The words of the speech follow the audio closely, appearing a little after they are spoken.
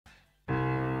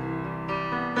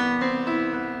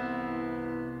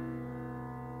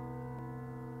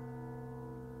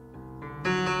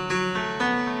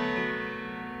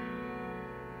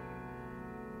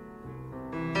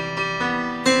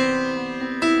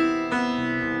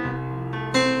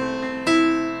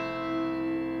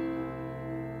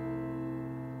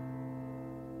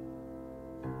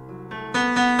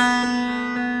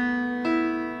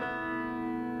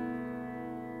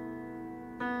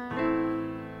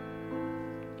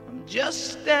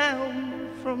just down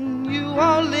from New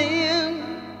Orleans,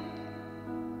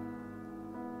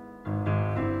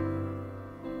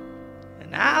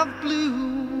 and I blew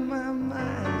my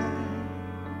mind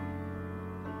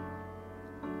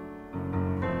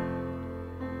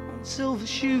on silver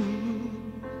shoes,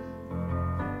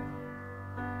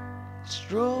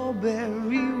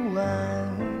 strawberry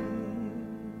wine.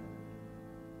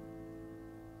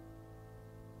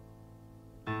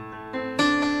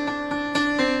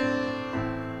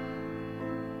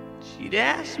 She'd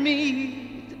asked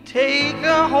me to take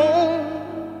her home,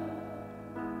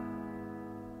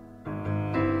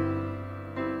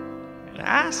 and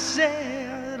I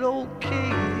said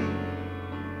okay.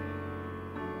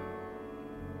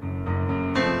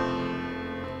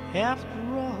 After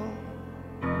all,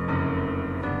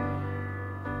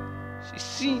 she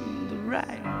seemed the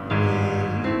right way.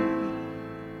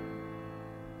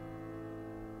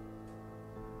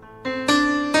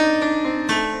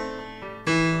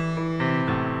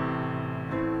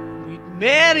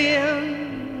 Met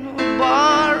in a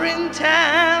bar in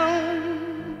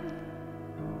town.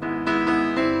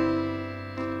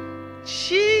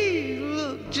 She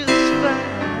looked just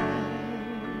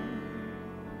fine,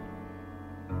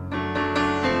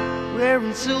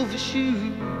 wearing silver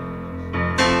shoes,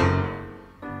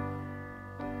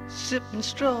 sipping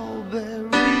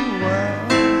strawberry wine.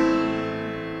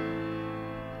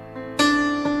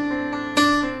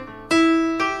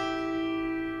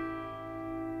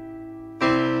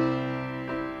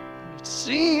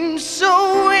 Seems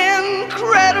so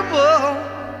incredible,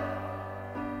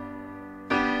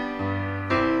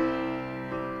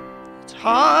 it's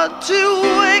hard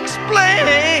to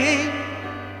explain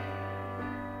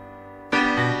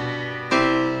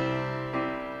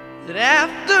that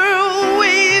after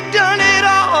we've done it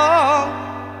all,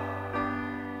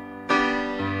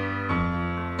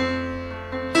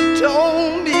 she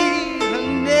told me her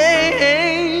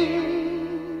name.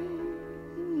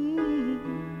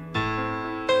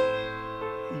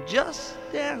 Just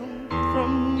down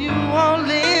from New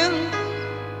Orleans,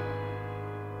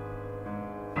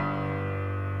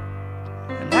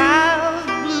 and I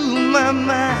blew my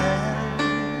mind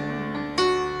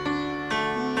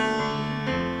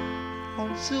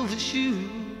on silver shoes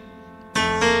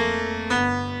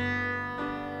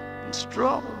and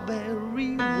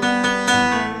strawberry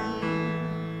wine.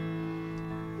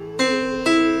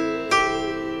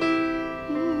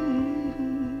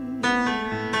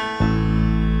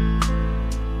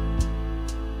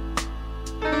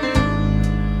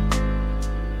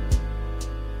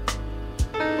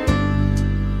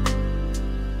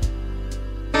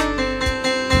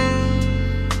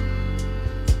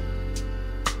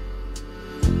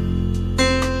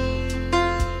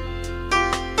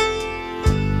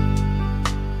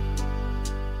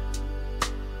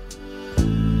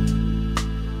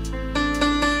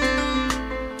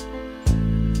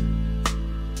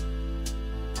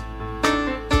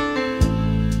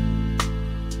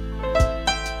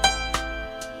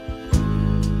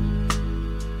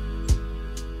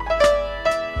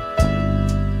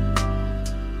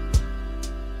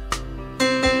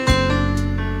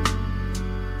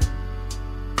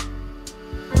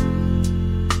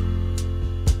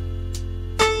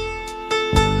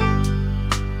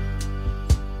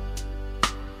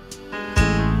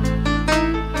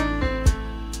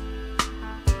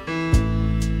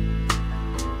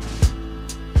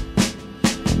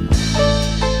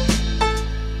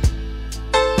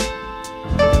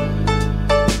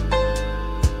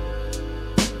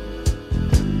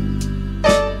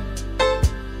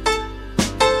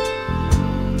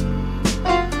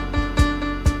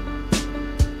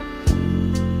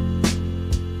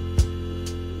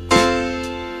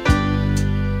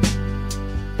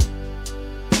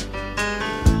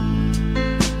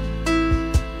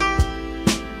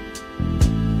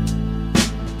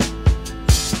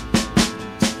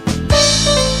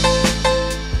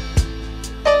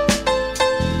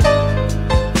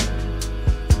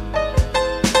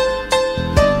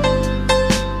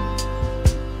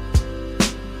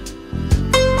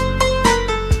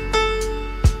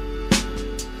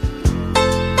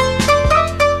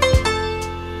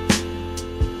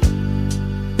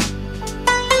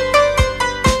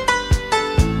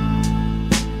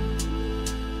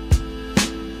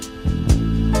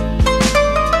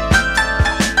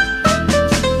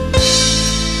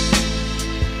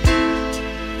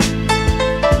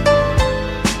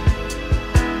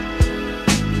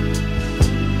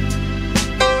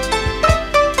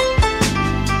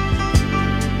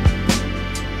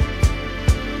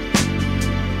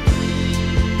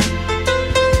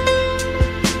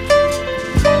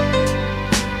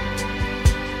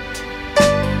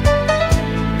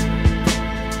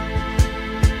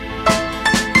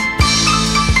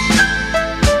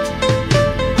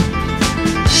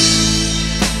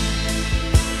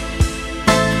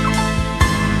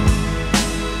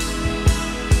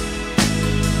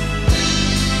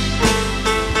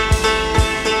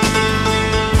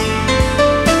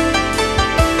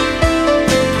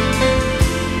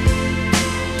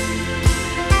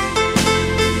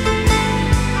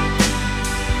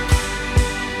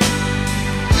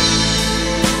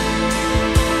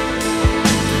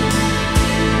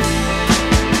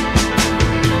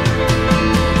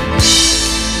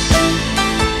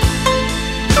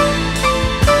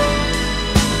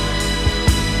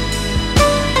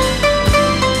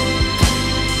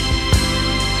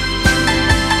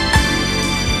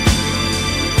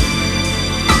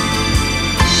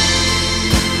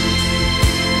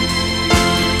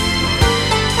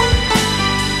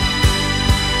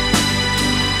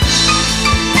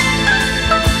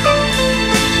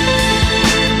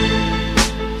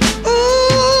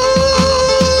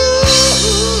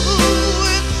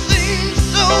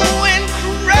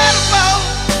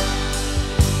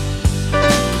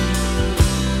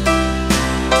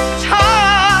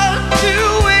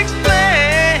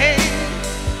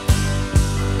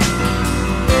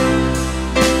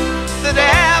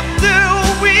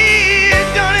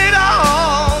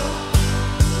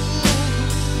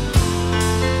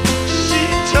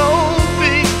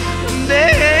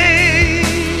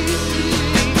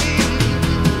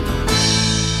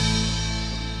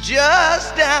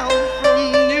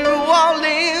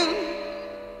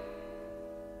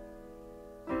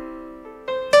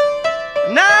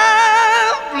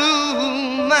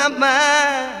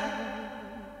 mind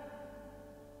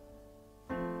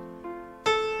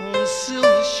on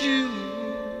silver shoe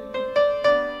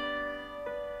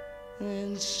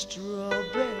and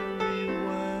strawberry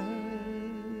wine.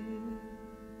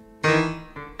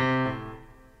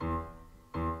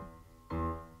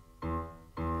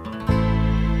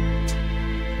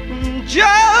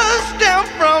 Just down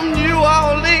from New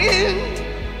Orleans,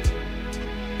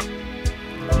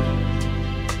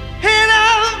 and I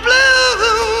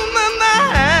blew my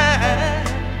mind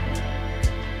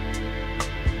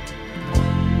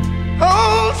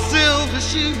on silver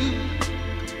shoe,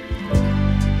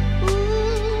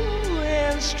 ooh,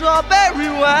 and strawberry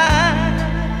wine.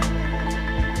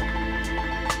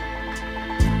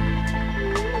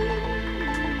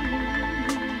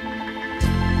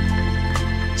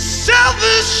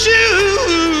 Silver shoe,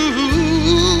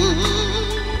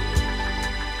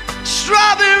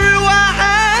 strawberry wine.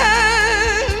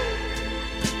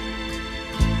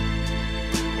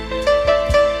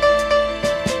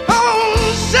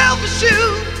 Oh, silver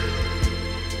shoe,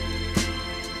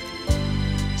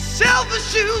 silver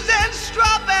shoes and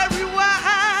strawberry wine.